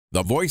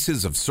The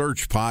Voices of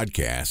Search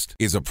podcast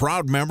is a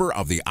proud member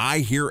of the I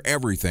Hear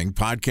Everything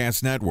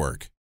podcast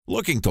network.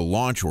 Looking to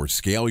launch or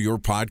scale your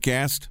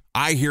podcast?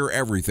 I Hear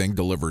Everything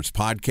delivers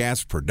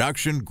podcast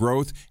production,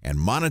 growth, and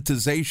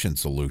monetization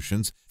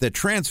solutions that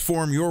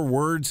transform your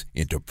words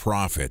into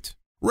profit.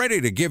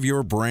 Ready to give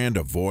your brand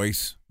a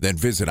voice? Then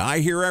visit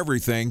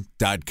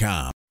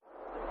iheareverything.com.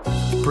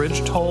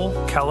 Bridge toll,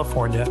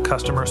 California,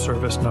 customer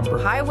service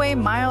number. Highway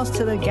miles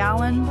to the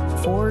gallon,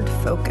 Ford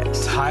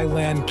Focus.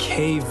 Thailand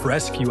cave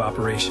rescue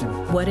operation.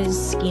 What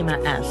is Schema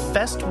F?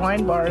 Best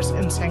wine bars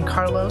in San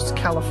Carlos,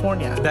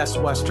 California.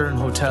 Best Western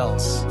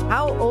hotels.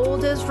 How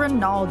old is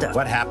Ronaldo?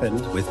 What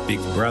happened with Big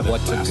Brother?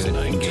 What's a good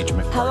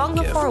engagement? How long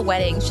before a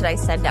wedding should I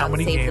send out How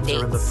many save the games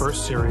dates? are in the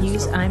first series?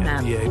 Use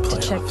IMAP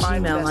to check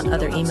Gmail on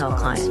other email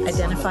clients.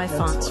 Identify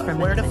fonts from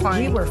Where to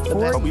find We were the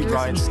 4 best-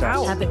 years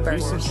out. Habit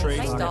burgers.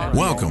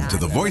 Welcome to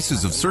the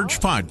Voices of Search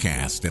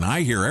podcast and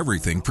I Hear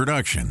Everything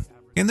production.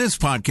 In this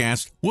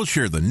podcast, we'll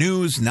share the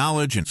news,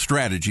 knowledge, and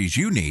strategies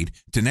you need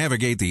to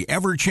navigate the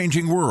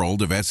ever-changing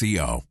world of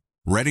SEO.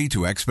 Ready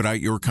to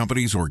expedite your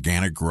company's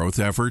organic growth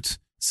efforts?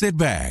 Sit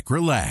back,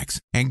 relax,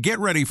 and get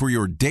ready for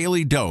your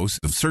daily dose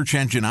of search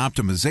engine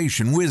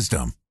optimization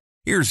wisdom.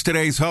 Here's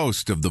today's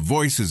host of the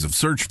Voices of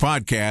Search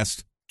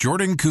podcast,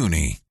 Jordan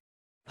Cooney.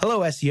 Hello,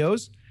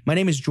 SEOs. My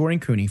name is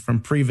Jordan Cooney from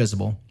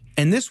Previsible.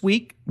 And this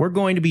week, we're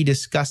going to be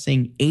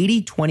discussing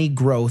 80/20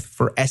 growth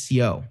for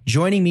SEO.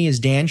 Joining me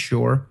is Dan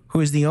Shure, who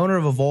is the owner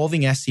of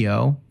Evolving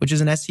SEO, which is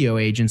an SEO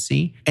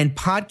agency, and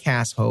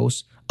podcast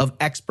host of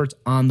Experts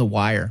on the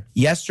Wire.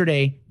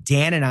 Yesterday,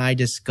 Dan and I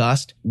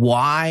discussed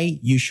why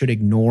you should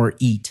ignore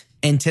EAT.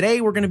 And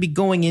today, we're going to be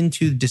going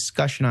into the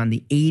discussion on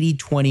the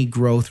 80/20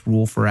 growth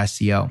rule for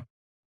SEO.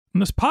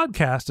 And this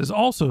podcast is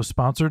also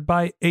sponsored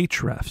by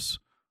Ahrefs.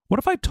 What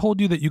if I told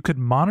you that you could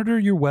monitor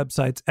your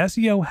website's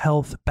SEO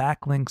health,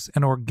 backlinks,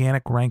 and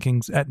organic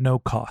rankings at no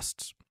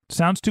costs?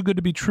 Sounds too good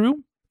to be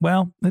true?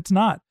 Well, it's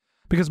not,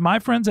 because my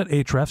friends at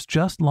Ahrefs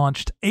just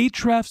launched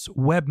Ahrefs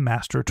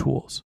Webmaster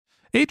Tools.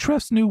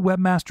 Ahrefs' new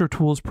Webmaster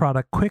Tools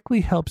product quickly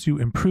helps you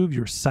improve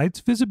your site's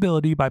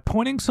visibility by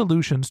pointing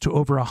solutions to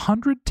over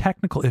 100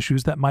 technical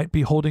issues that might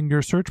be holding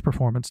your search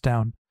performance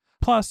down.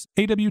 Plus,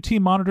 AWT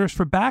monitors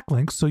for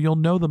backlinks so you'll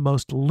know the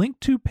most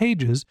linked to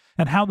pages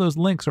and how those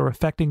links are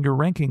affecting your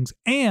rankings.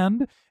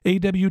 And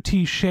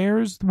AWT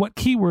shares what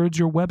keywords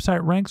your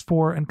website ranks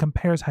for and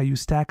compares how you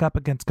stack up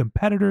against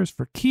competitors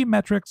for key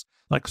metrics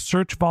like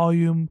search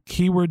volume,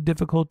 keyword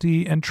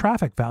difficulty, and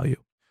traffic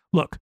value.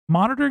 Look,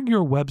 monitoring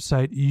your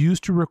website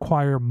used to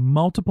require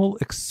multiple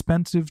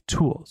expensive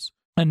tools.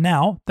 And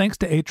now, thanks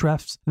to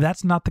Ahrefs,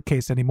 that's not the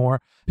case anymore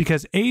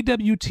because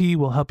AWT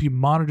will help you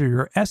monitor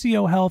your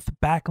SEO health,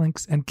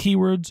 backlinks, and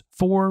keywords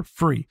for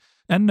free.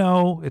 And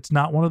no, it's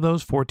not one of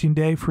those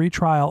 14-day free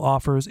trial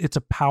offers. It's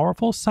a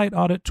powerful site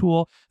audit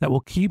tool that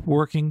will keep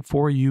working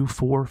for you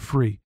for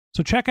free.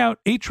 So check out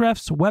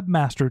Ahrefs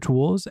Webmaster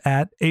Tools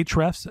at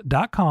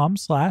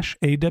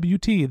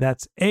ahrefs.com/AWT.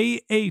 That's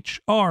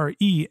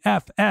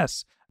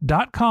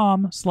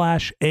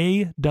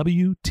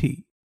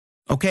ahrefs.com/AWT.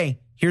 Okay,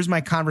 here's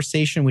my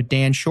conversation with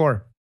Dan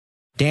Shure.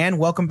 Dan,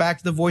 welcome back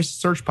to the Voice of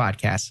Search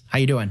podcast. How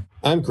you doing?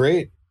 I'm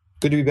great.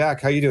 Good to be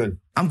back. How you doing?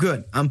 I'm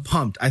good. I'm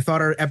pumped. I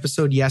thought our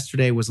episode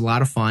yesterday was a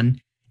lot of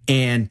fun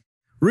and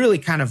really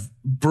kind of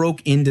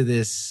broke into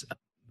this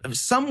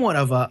somewhat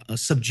of a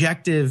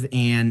subjective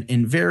and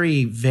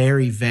very,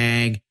 very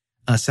vague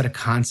set of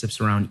concepts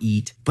around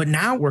EAT. But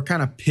now we're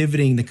kind of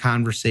pivoting the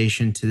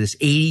conversation to this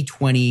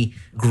 80/20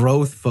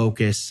 growth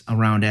focus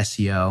around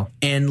SEO.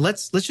 And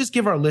let's just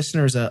give our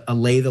listeners a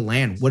lay of the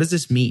land. What does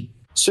this mean?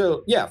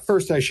 So,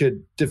 first I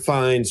should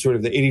define sort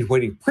of the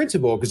 80/20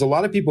 principle because a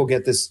lot of people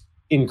get this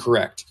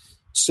incorrect.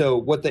 So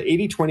what the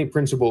 80/20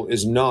 principle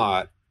is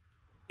not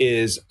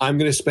is I'm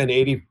going to spend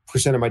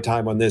 80% of my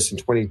time on this and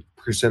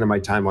 20% of my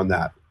time on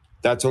that.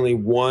 That's only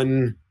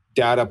one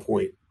data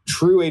point.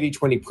 True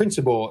 80/20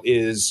 principle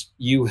is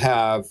you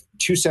have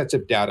two sets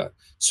of data.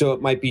 So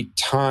it might be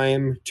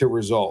time to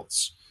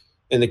results.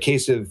 In the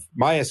case of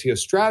my SEO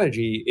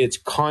strategy, it's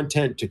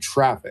content to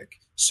traffic.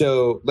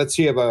 So let's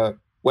say you have a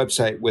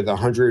website with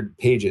 100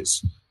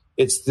 pages.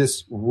 It's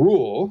this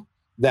rule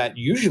that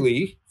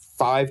usually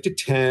 5 to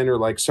 10 or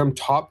like some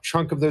top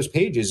chunk of those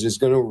pages is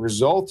going to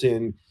result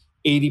in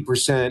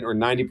 80% or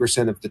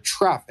 90% of the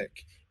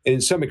traffic. And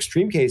in some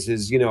extreme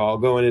cases, I'll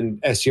go in an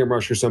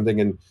SEMrush or something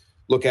and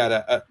look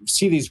at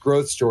see these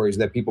growth stories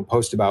that people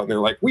post about. And they're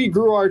like, we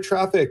grew our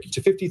traffic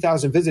to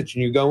 50,000 visits.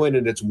 And you go in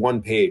and it's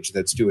one page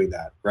that's doing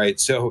that, right?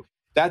 So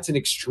that's an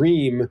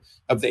extreme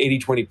of the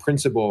 80/20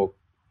 principle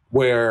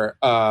where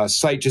a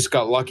site just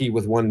got lucky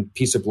with one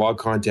piece of blog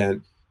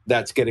content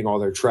that's getting all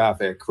their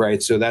traffic,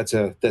 right? So that's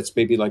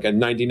maybe like a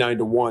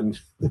 99-1,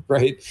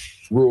 right,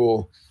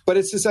 rule. But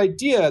it's this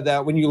idea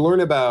that when you learn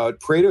about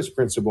Pareto's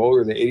principle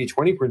or the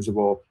 80/20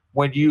 principle,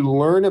 when you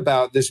learn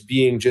about this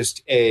being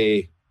just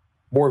a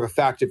more of a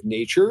fact of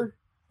nature,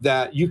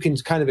 that you can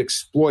kind of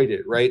exploit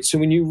it, right? So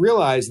when you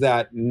realize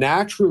that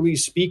naturally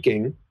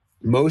speaking,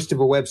 most of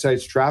a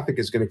website's traffic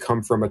is going to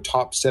come from a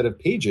top set of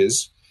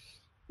pages,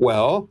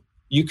 well,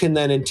 you can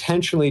then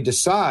intentionally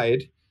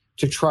decide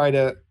to try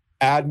to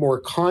add more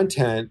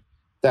content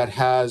that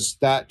has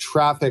that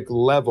traffic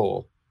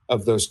level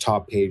of those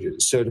top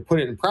pages. So to put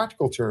it in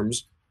practical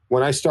terms,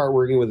 when I start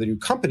working with a new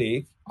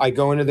company, I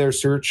go into their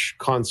search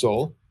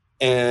console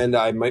and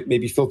I might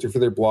maybe filter for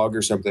their blog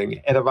or something.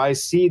 And if I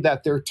see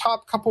that their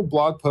top couple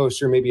blog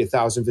posts are maybe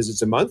 1,000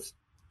 visits a month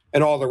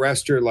and all the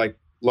rest are like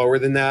lower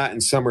than that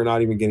and some are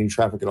not even getting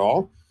traffic at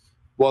all,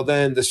 well,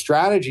 then the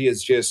strategy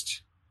is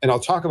just, and I'll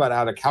talk about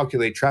how to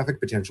calculate traffic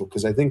potential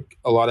because I think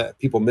a lot of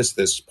people miss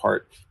this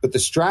part. But the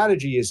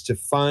strategy is to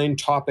find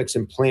topics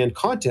and plan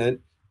content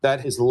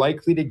that is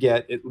likely to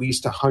get at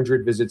least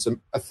 100 visits,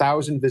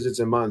 1,000 visits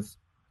a month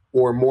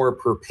or more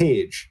per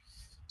page.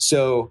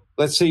 So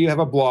let's say you have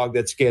a blog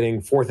that's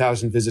getting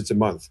 4,000 visits a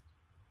month,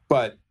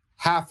 but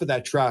half of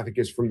that traffic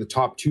is from the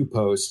top 2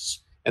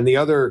 posts and the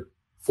other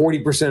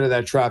 40% of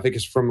that traffic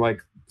is from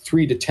like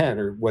 3 to 10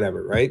 or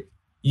whatever, right?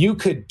 You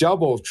could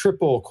double,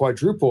 triple,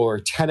 quadruple, or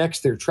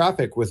 10x their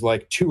traffic with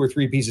like 2 or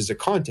 3 pieces of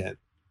content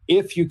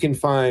if you can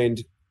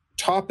find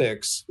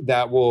topics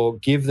that will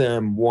give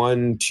them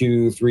 1,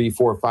 2, 3,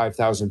 4,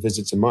 5,000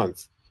 visits a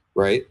month,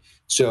 right?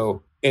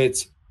 So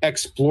it's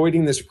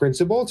exploiting this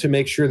principle to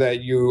make sure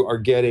that you are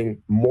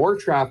getting more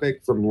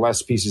traffic from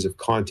less pieces of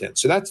content.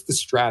 So that's the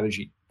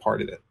strategy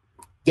part of it.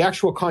 The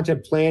actual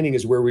content planning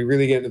is where we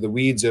really get into the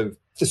weeds of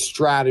the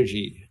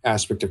strategy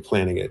aspect of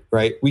planning it,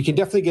 right? We can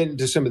definitely get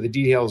into some of the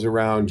details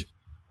around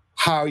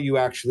how you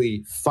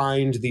actually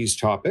find these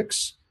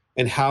topics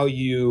and how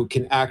you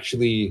can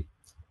actually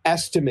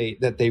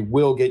estimate that they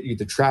will get you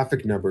the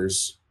traffic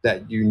numbers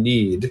that you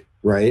need,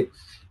 right?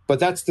 But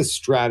that's the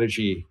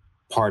strategy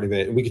part of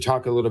it. And we could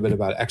talk a little bit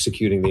about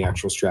executing the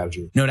actual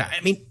strategy. No, I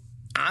mean,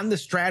 on the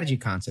strategy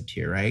concept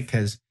here, right?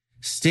 Because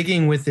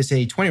sticking with this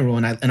 80-20 rule,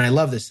 and I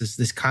love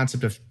this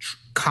concept of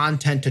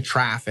content to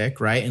traffic,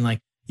 right? And like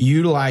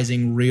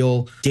utilizing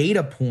real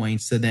data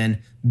points to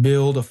then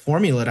build a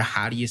formula to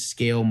how do you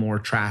scale more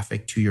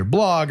traffic to your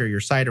blog or your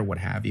site or what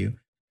have you.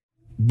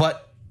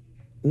 But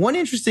one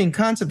interesting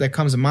concept that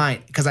comes to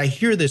mind, because I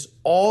hear this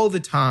all the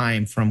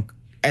time from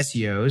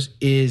SEOs,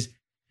 is,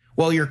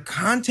 well, your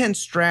content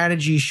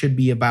strategy should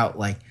be about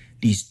like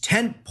these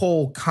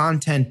tentpole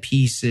content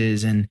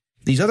pieces and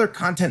these other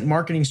content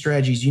marketing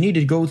strategies. You need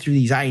to go through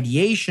these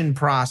ideation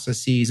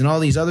processes and all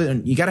these other,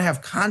 and you got to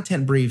have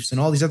content briefs and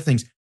all these other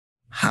things.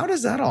 How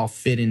does that all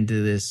fit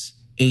into this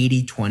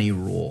 80-20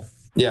 rule?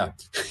 Yeah.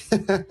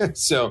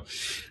 So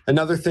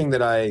another thing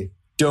that I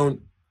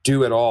don't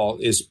do at all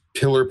is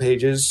pillar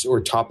pages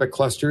or topic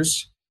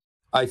clusters.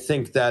 I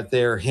think that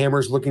they're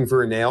hammers looking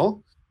for a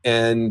nail,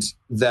 and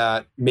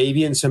that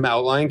maybe in some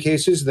outlying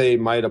cases they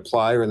might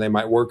apply or they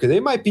might work or they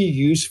might be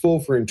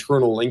useful for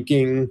internal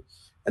linking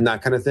and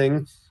that kind of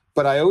thing.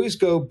 But I always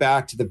go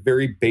back to the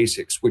very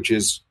basics, which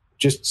is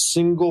just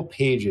single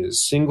pages,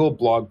 single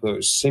blog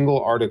posts,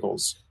 single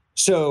articles.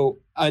 So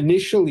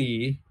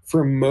initially,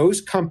 for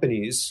most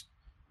companies,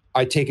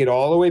 I take it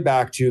all the way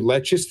back to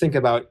let's just think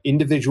about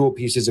individual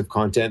pieces of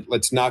content.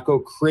 Let's not go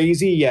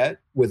crazy yet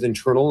with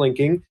internal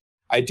linking.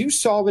 I do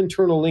solve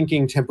internal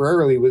linking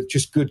temporarily with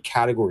just good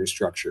category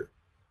structure.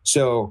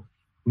 So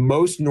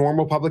most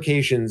normal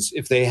publications,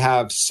 if they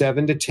have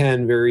 7 to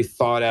 10 very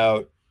thought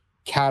out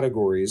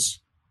categories,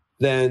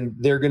 then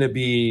they're going to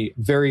be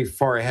very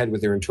far ahead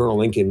with their internal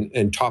linking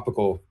and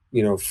topical,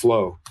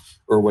 flow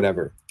or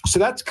whatever. So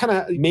that's kind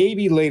of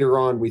maybe later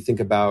on we think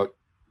about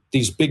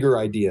these bigger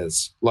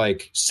ideas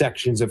like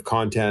sections of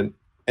content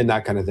and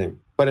that kind of thing.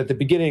 But at the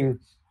beginning,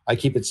 I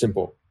keep it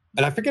simple.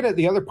 And I forget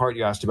the other part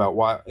you asked about,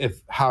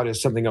 how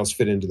does something else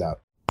fit into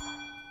that?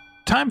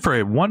 Time for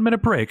a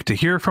 1-minute break to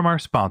hear from our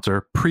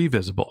sponsor,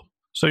 Previsible.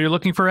 So you're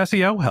looking for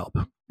SEO help,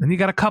 and you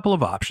got a couple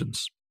of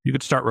options. You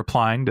could start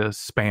replying to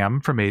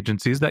spam from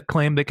agencies that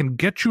claim they can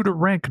get you to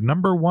rank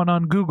 #1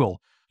 on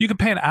Google. You can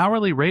pay an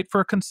hourly rate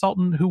for a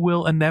consultant who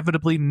will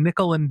inevitably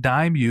nickel and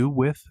dime you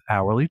with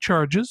hourly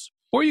charges.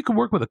 Or you can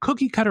work with a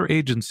cookie-cutter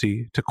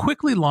agency to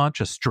quickly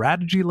launch a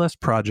strategy-less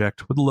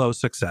project with low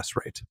success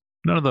rate.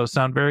 None of those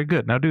sound very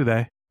good, now do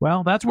they?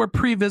 Well, that's where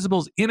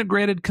Previsible's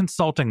integrated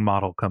consulting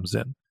model comes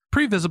in.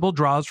 Previsible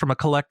draws from a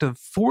collective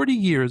 40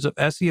 years of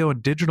SEO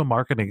and digital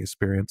marketing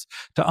experience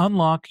to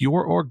unlock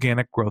your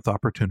organic growth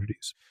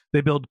opportunities.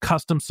 They build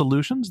custom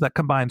solutions that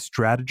combine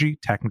strategy,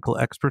 technical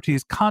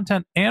expertise,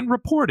 content, and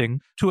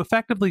reporting to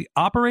effectively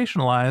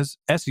operationalize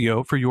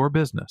SEO for your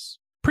business.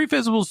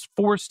 Previsible's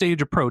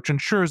 4-stage approach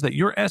ensures that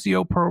your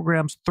SEO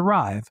programs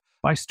thrive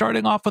by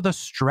starting off with a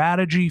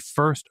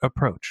strategy-first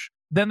approach.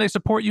 Then they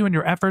support you in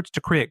your efforts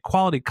to create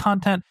quality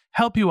content,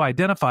 help you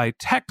identify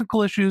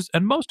technical issues,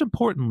 and most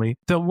importantly,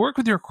 they'll work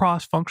with your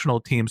cross-functional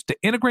teams to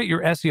integrate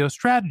your SEO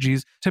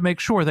strategies to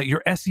make sure that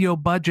your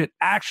SEO budget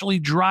actually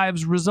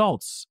drives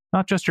results,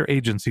 not just your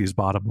agency's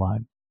bottom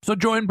line. So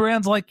join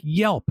brands like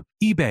Yelp,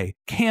 eBay,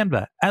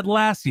 Canva,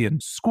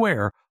 Atlassian,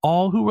 Square,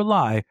 all who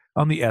rely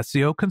on the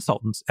SEO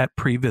consultants at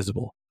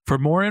Previsible. For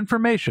more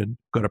information,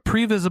 go to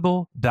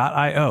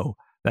previsible.io.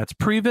 That's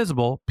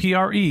Previsible,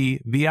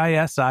 Previsible.io.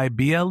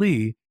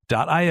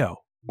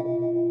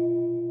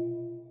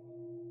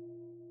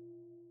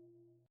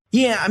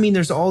 Yeah, I mean,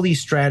 there's all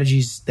these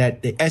strategies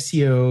that the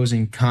SEOs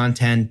and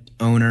content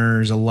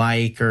owners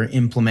alike are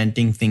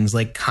implementing, things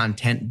like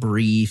content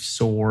briefs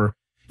or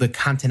the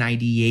content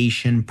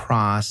ideation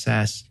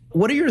process.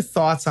 What are your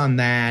thoughts on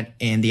that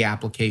and the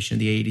application of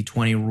the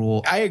 80-20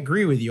 rule? I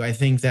agree with you. I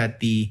think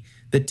that the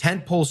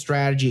tentpole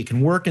strategy, it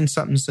can work in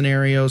some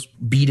scenarios.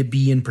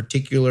 B2B in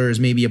particular is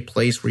maybe a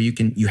place where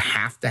you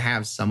have to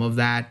have some of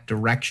that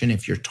direction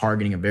if you're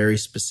targeting a very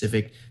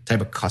specific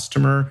type of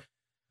customer.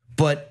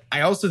 But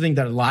I also think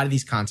that a lot of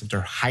these concepts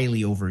are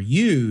highly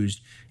overused,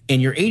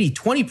 and your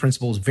 80-20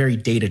 principle is very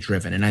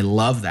data-driven, and I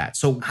love that.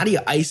 So how do you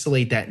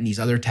isolate that in these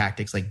other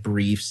tactics like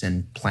briefs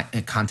and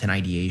content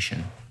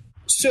ideation?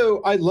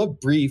 So I love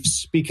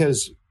briefs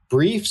because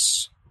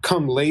briefs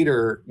come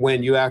later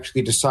when you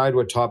actually decide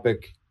what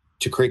topic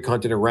to create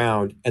content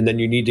around, and then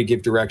you need to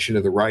give direction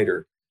to the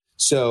writer.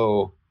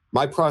 So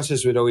my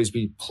process would always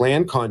be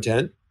plan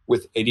content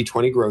with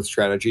 80-20 growth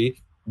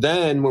strategy.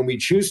 Then when we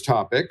choose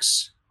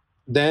topics,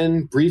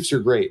 then briefs are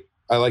great.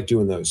 I like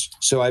doing those.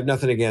 So I have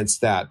nothing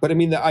against that. But I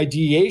mean, the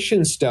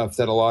ideation stuff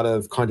that a lot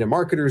of content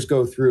marketers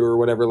go through or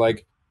whatever,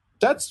 like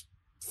that's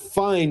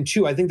fine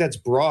too. I think that's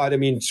broad. I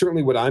mean,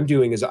 certainly what I'm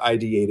doing is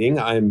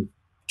ideating. I'm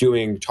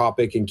doing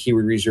topic and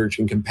keyword research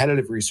and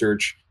competitive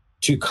research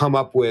to come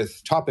up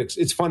with topics.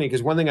 It's funny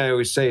because one thing I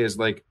always say is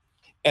like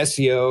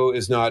SEO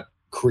is not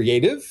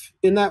creative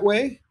in that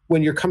way.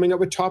 When you're coming up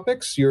with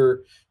topics,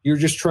 you're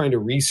just trying to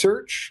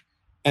research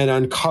and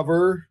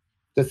uncover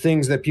the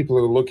things that people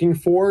are looking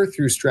for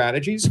through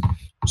strategies.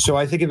 So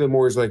I think of it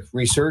more as like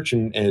research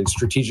and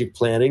strategic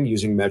planning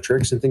using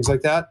metrics and things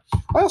like that.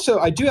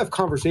 I do have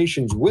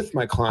conversations with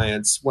my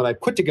clients when I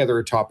put together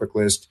a topic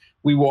list.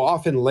 We will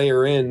often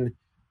layer in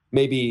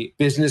maybe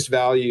business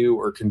value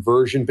or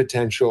conversion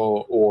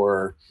potential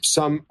or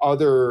some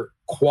other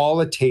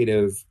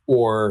qualitative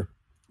or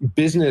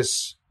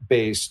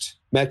business-based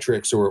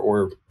metrics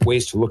or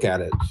ways to look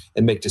at it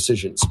and make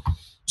decisions.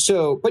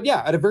 So, but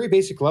yeah, at a very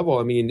basic level,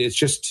 I mean, it's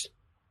just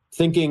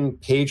thinking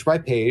page by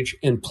page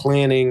and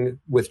planning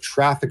with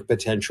traffic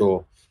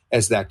potential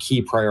as that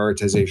key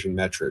prioritization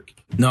metric.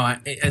 No, I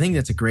think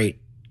that's a great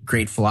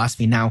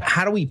philosophy. Now,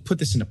 how do we put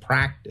this into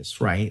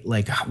practice, right?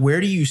 Like, where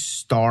do you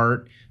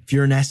start? If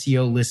you're an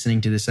SEO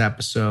listening to this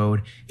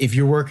episode, if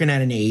you're working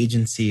at an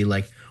agency,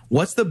 like,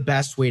 what's the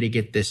best way to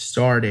get this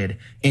started?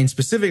 And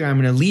specifically,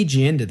 I'm going to lead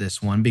you into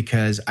this one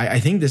because I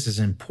think this is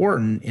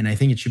important and I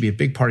think it should be a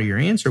big part of your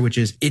answer, which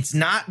is it's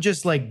not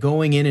just like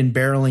going in and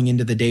barreling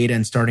into the data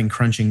and starting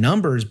crunching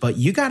numbers, but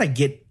you got to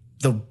get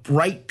the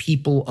right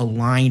people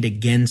aligned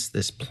against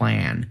this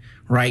plan,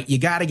 right? You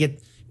got to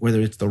get, whether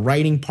it's the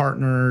writing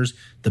partners,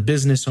 the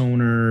business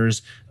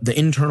owners, the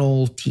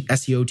internal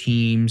SEO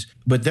teams,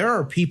 but there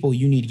are people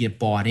you need to get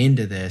bought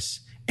into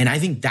this. And I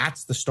think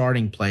that's the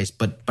starting place.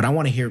 But I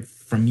want to hear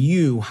from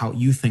you how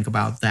you think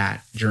about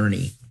that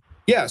journey.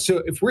 Yeah.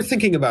 So if we're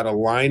thinking about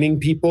aligning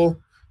people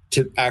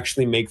to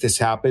actually make this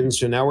happen,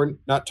 so now we're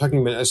not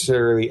talking about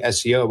necessarily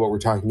SEO, but we're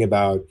talking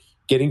about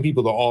getting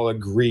people to all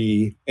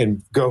agree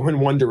and go in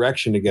one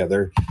direction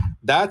together.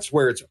 That's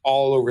where it's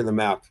all over the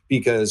map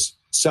because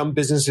some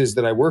businesses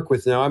that I work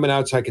with now, I'm an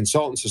outside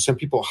consultant. So some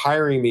people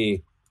hiring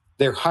me,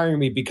 they're hiring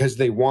me because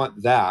they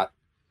want that.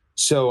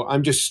 So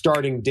I'm just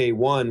starting day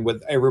one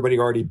with everybody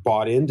already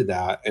bought into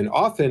that. And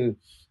often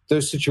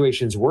those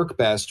situations work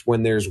best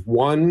when there's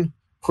one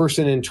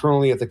person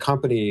internally at the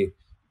company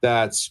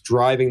that's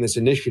driving this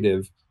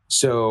initiative.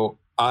 So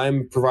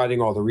I'm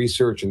providing all the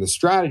research and the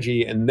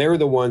strategy, and they're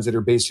the ones that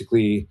are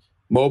basically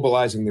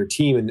mobilizing their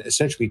team and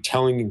essentially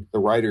telling the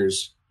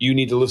writers, you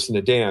need to listen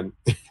to Dan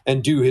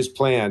and do his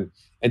plan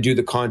and do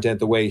the content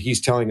the way he's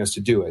telling us to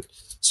do it.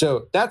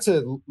 So that's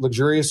a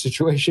luxurious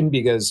situation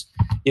because,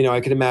 you know, I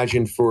can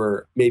imagine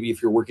for maybe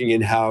if you're working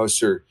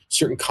in-house or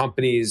certain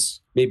companies,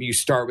 maybe you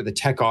start with a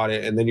tech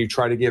audit and then you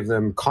try to give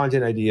them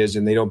content ideas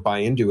and they don't buy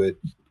into it.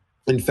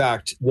 In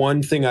fact,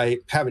 one thing I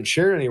haven't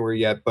shared anywhere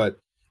yet, but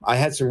I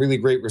had some really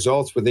great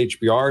results with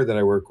HBR that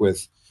I work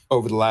with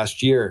over the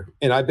last year.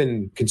 And I've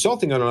been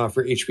consulting on and off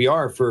for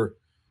HBR for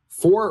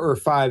 4 or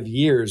 5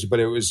 years,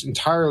 but it was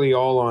entirely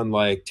all on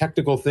like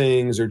technical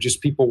things or just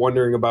people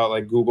wondering about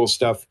like Google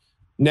stuff.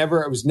 I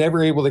was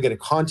never able to get a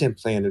content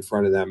plan in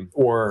front of them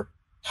or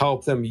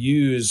help them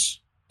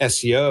use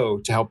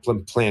SEO to help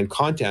them plan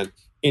content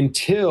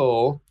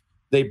until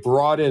they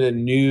brought in a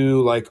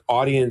new like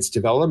audience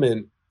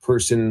development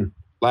person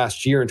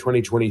last year in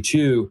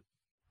 2022.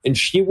 And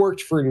she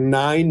worked for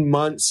 9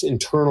 months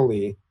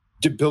internally,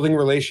 building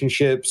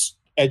relationships,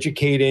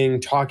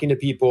 educating, talking to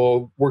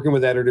people, working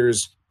with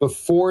editors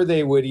before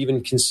they would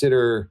even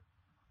consider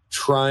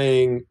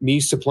trying me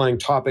supplying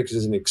topics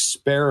as an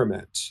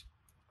experiment.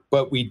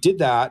 But we did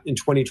that in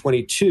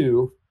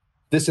 2022.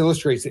 This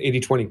illustrates the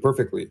 80-20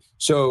 perfectly.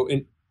 So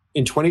in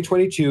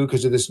 2022,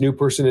 because of this new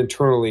person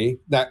internally,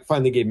 that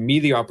finally gave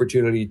me the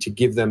opportunity to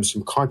give them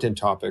some content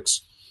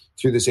topics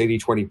through this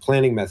 80-20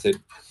 planning method.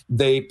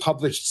 They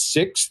published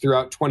 6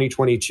 throughout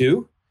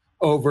 2022.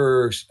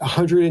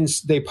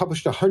 They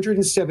published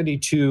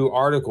 172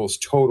 articles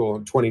total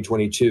in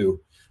 2022,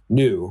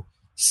 new.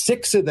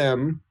 6 of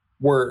them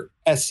were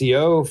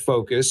SEO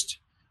focused.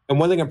 And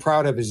one thing I'm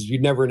proud of is you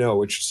never know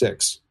which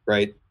 6,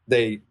 right?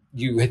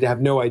 You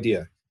have no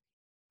idea.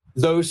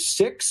 Those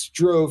 6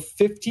 drove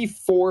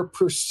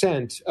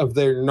 54% of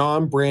their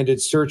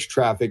non-branded search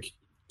traffic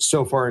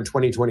so far in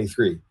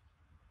 2023.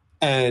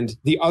 And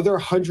the other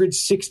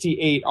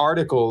 168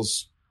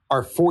 articles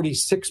are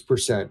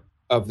 46%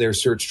 of their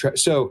search traffic.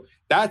 So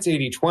that's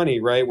 80-20,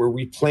 right? Where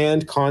we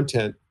planned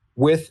content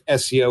with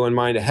SEO in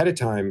mind ahead of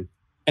time.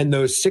 And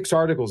those 6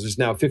 articles is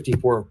now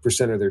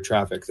 54% of their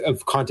traffic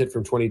of content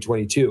from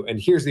 2022. And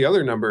here's the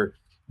other number.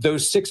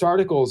 Those 6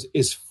 articles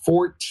is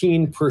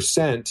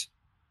 14%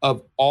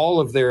 of all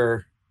of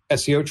their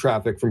SEO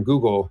traffic from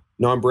Google,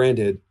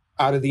 non-branded,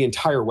 out of the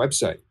entire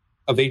website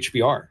of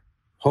HBR.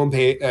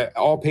 Homepage,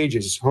 all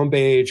pages,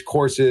 homepage,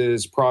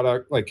 courses,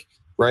 product,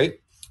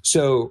 right?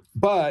 So,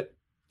 but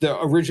the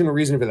original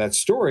reason for that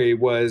story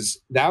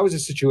was that was a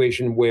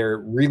situation where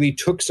it really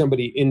took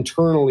somebody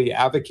internally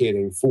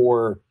advocating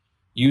for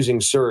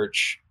using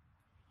search,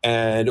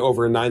 and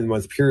over a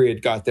 9-month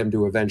period got them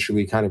to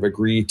eventually kind of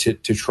agree to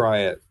try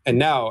it. And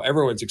now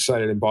everyone's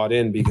excited and bought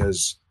in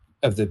because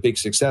of the big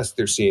success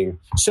they're seeing.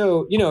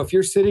 So, if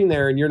you're sitting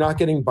there and you're not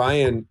getting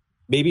buy-in,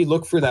 maybe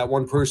look for that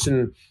one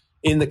person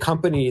in the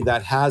company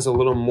that has a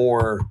little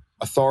more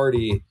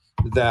authority,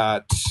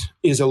 that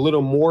is a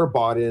little more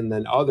bought in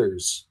than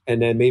others.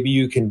 And then maybe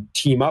you can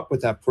team up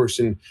with that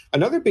person.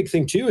 Another big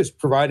thing too is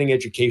providing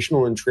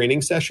educational and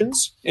training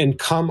sessions, and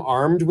come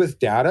armed with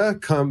data,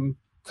 come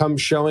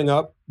showing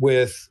up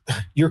with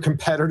your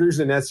competitors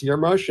in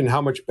SEMrush and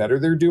how much better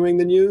they're doing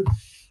than you.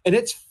 And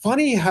it's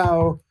funny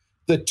how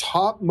the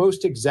top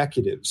most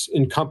executives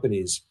in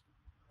companies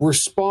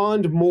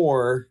respond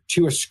more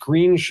to a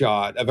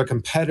screenshot of a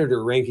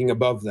competitor ranking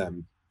above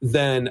them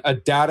than a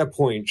data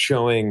point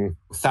showing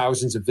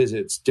thousands of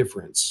visits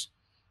difference,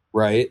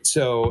 right?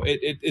 So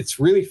it's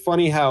really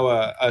funny how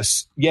a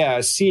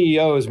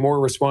CEO is more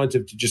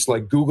responsive to just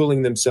like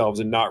Googling themselves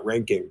and not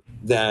ranking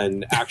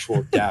than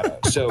actual data.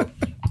 So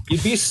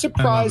you'd be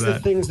surprised the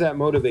things that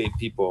motivate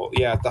people,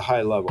 at the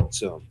high level.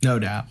 So no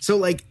doubt.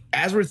 So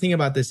as we're thinking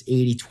about this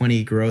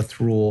 80-20 growth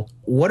rule,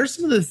 what are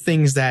some of the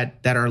things that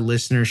our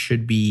listeners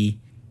should be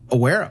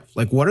aware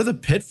of? What are the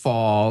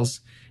pitfalls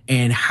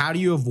and how do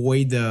you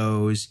avoid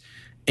those?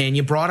 And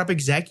you brought up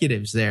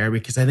executives there,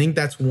 because I think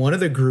that's one of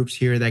the groups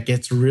here that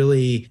gets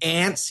really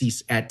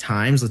antsy at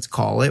times, let's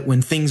call it,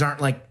 when things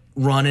aren't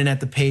running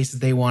at the pace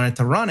that they want it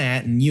to run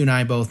at. And you and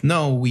I both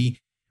know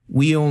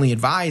we only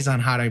advise on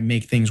how to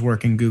make things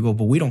work in Google,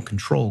 but we don't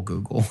control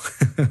Google.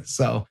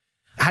 So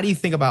how do you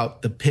think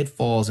about the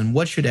pitfalls, and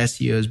what should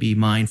SEOs be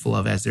mindful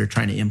of as they're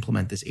trying to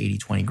implement this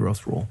 80-20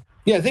 growth rule?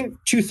 Yeah, I think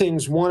 2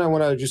 things. One, I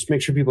want to just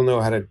make sure people know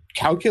how to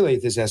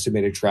calculate this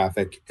estimated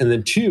traffic. And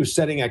then 2,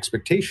 setting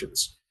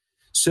expectations.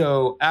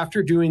 So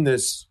after doing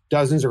this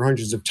dozens or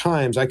hundreds of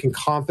times, I can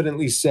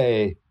confidently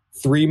say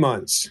 3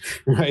 months,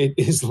 right,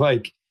 is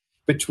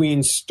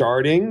between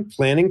starting,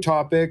 planning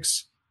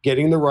topics,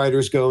 getting the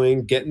writers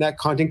going, getting that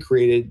content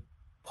created,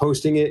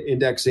 posting it,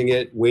 indexing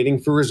it, waiting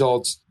for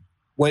results.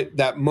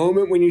 That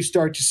moment when you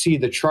start to see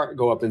the chart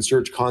go up in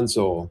Search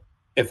Console,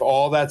 if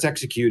all that's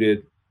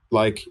executed,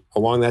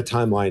 along that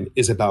timeline,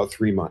 is about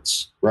 3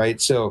 months,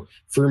 right? So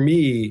for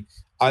me,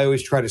 I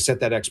always try to set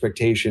that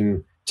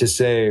expectation to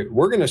say,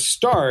 we're going to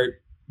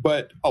start,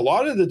 but a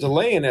lot of the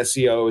delay in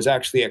SEO is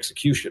actually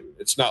execution.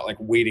 It's not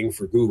waiting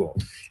for Google.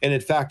 And in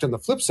fact, on the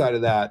flip side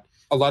of that,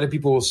 a lot of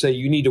people will say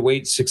you need to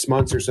wait 6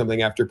 months or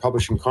something after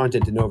publishing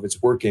content to know if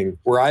it's working,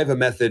 where I have a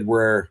method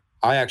where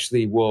I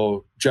actually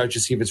will judge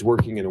to see if it's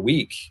working in a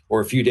week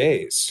or a few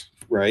days,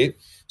 right?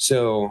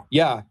 So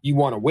you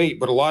want to wait,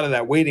 but a lot of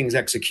that waiting is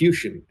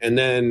execution. And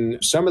then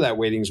some of that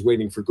waiting is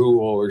waiting for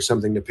Google or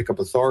something to pick up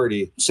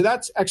authority. So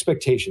that's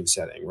expectation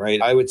setting,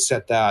 right? I would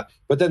set that.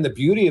 But then the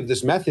beauty of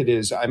this method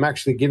is I'm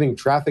actually giving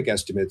traffic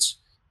estimates.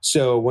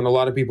 So when a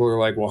lot of people are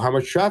like, well, how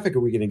much traffic are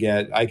we going to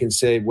get? I can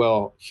say,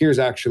 well, here's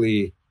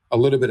actually a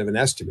little bit of an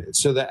estimate.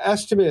 So the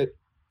estimate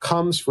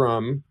comes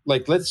from,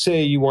 let's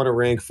say you want to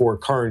rank for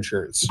car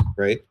insurance,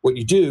 right? What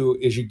you do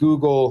is you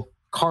Google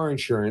car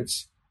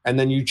insurance, and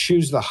then you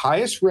choose the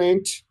highest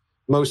ranked,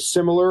 most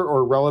similar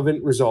or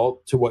relevant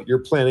result to what you're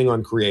planning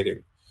on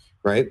creating,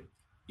 right?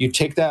 You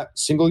take that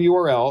single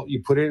URL,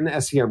 you put it in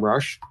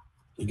SEMrush,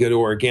 you go to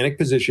organic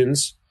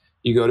positions,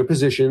 you go to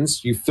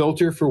positions, you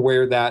filter for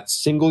where that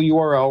single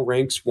URL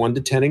ranks 1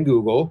 to 10 in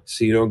Google,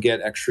 so you don't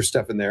get extra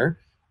stuff in there.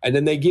 And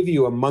then they give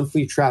you a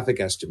monthly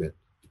traffic estimate.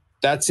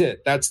 That's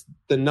it. That's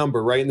the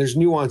number, right? And there's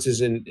nuances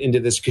into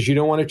this because you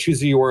don't want to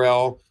choose a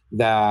URL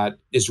that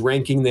is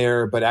ranking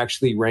there, but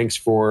actually ranks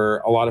for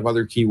a lot of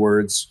other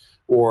keywords,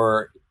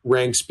 or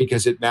ranks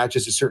because it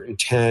matches a certain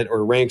intent,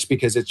 or ranks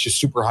because it's just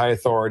super high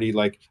authority.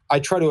 I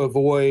try to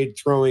avoid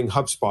throwing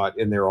HubSpot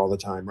in there all the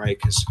time, right?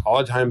 Because all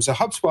the times a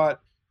HubSpot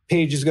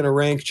page is going to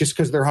rank just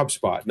because they're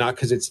HubSpot, not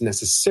because it's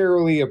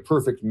necessarily a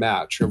perfect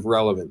match of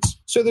relevance.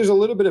 So there's a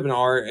little bit of an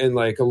art and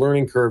a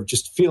learning curve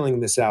just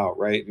feeling this out,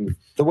 right? And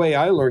the way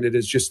I learned it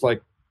is just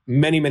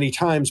many, many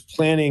times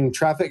planning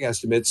traffic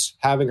estimates,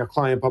 having a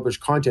client publish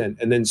content,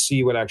 and then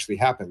see what actually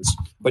happens.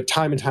 But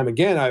time and time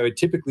again, I would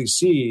typically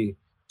see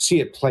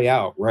it play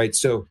out, right?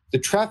 So the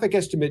traffic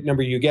estimate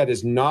number you get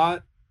is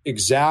not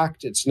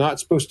exact. It's not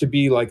supposed to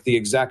be like the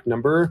exact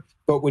number.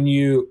 But when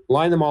you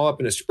line them all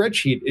up in a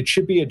spreadsheet, it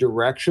should be a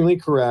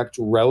directionally correct,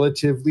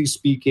 relatively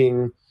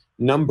speaking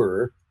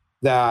number.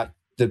 That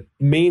the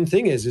main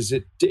thing is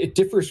it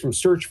differs from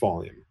search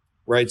volume,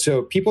 right?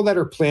 So people that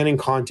are planning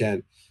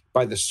content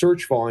by the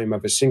search volume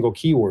of a single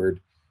keyword,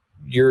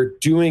 you're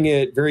doing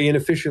it very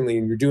inefficiently,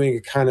 and you're doing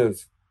it kind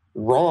of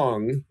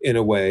wrong in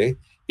a way,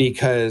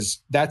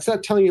 because that's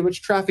not telling you how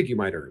much traffic you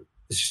might earn.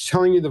 It's just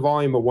telling you the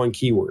volume of one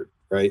keyword,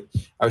 right?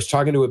 I was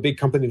talking to a big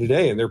company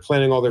today, and they're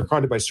planning all their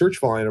content by search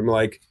volume. I'm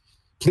like,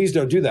 please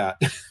don't do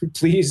that.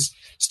 Please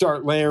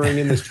start layering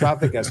in this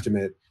traffic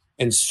estimate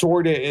and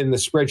sort it in the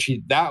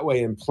spreadsheet that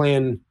way, and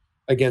plan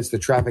against the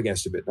traffic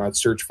estimate, not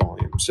search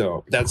volume.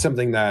 So that's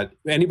something that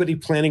anybody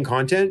planning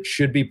content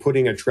should be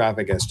putting a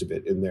traffic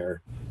estimate in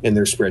their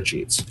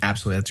spreadsheets.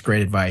 Absolutely. That's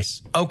great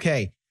advice.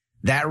 Okay.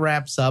 That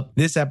wraps up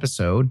this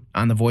episode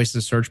on the Voices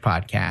of Search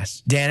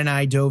podcast. Dan and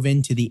I dove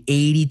into the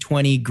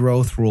 80-20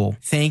 growth rule.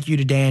 Thank you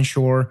to Dan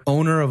Shure,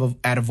 owner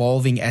at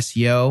Evolving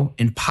SEO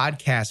and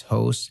podcast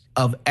host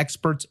of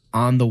Experts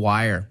on the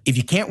Wire. If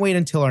you can't wait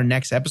until our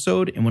next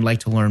episode and would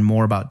like to learn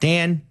more about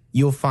Dan,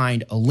 you'll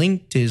find a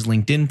link to his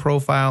LinkedIn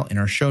profile in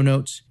our show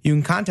notes. You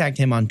can contact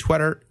him on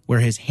Twitter,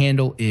 where his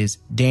handle is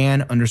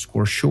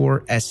Dan_Shure,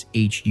 SHURE,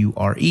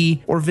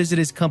 or visit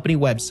his company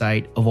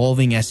website,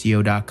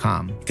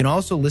 evolvingseo.com. You can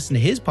also listen to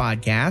his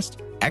podcast,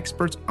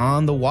 Experts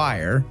on the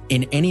Wire,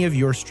 in any of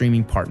your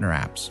streaming partner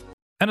apps.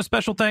 And a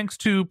special thanks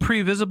to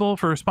Previsible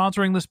for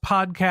sponsoring this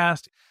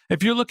podcast.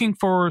 If you're looking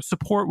for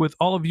support with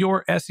all of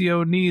your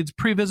SEO needs,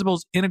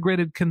 Previsible's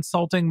integrated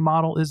consulting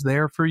model is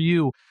there for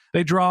you.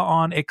 They draw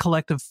on a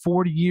collective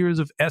 40 years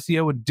of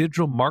SEO and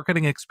digital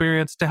marketing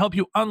experience to help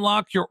you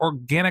unlock your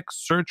organic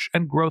search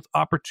and growth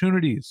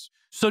opportunities.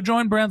 So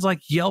join brands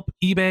like Yelp,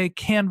 eBay,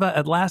 Canva,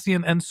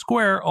 Atlassian, and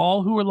Square,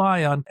 all who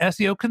rely on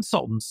SEO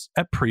consultants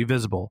at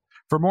Previsible.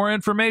 For more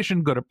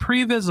information, go to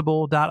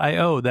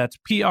previsible.io. That's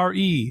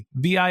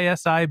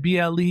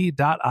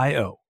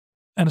previsible.io.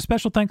 And a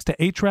special thanks to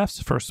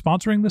Ahrefs for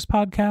sponsoring this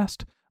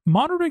podcast.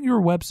 Monitoring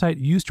your website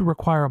used to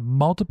require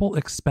multiple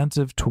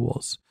expensive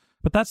tools,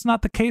 but that's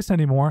not the case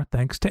anymore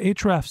thanks to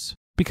Ahrefs,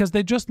 because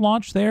they just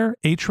launched their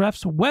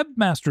Ahrefs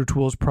Webmaster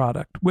Tools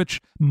product,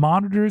 which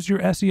monitors your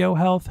SEO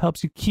health,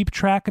 helps you keep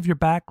track of your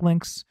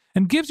backlinks,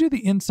 and gives you the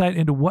insight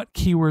into what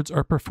keywords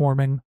are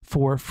performing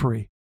for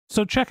free.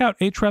 So check out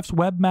Ahrefs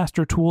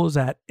Webmaster Tools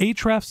at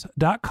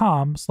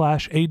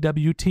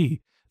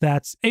ahrefs.com/AWT.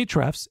 That's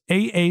Ahrefs,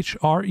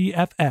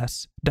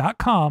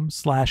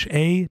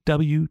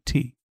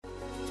 AHREFS.com/AWT.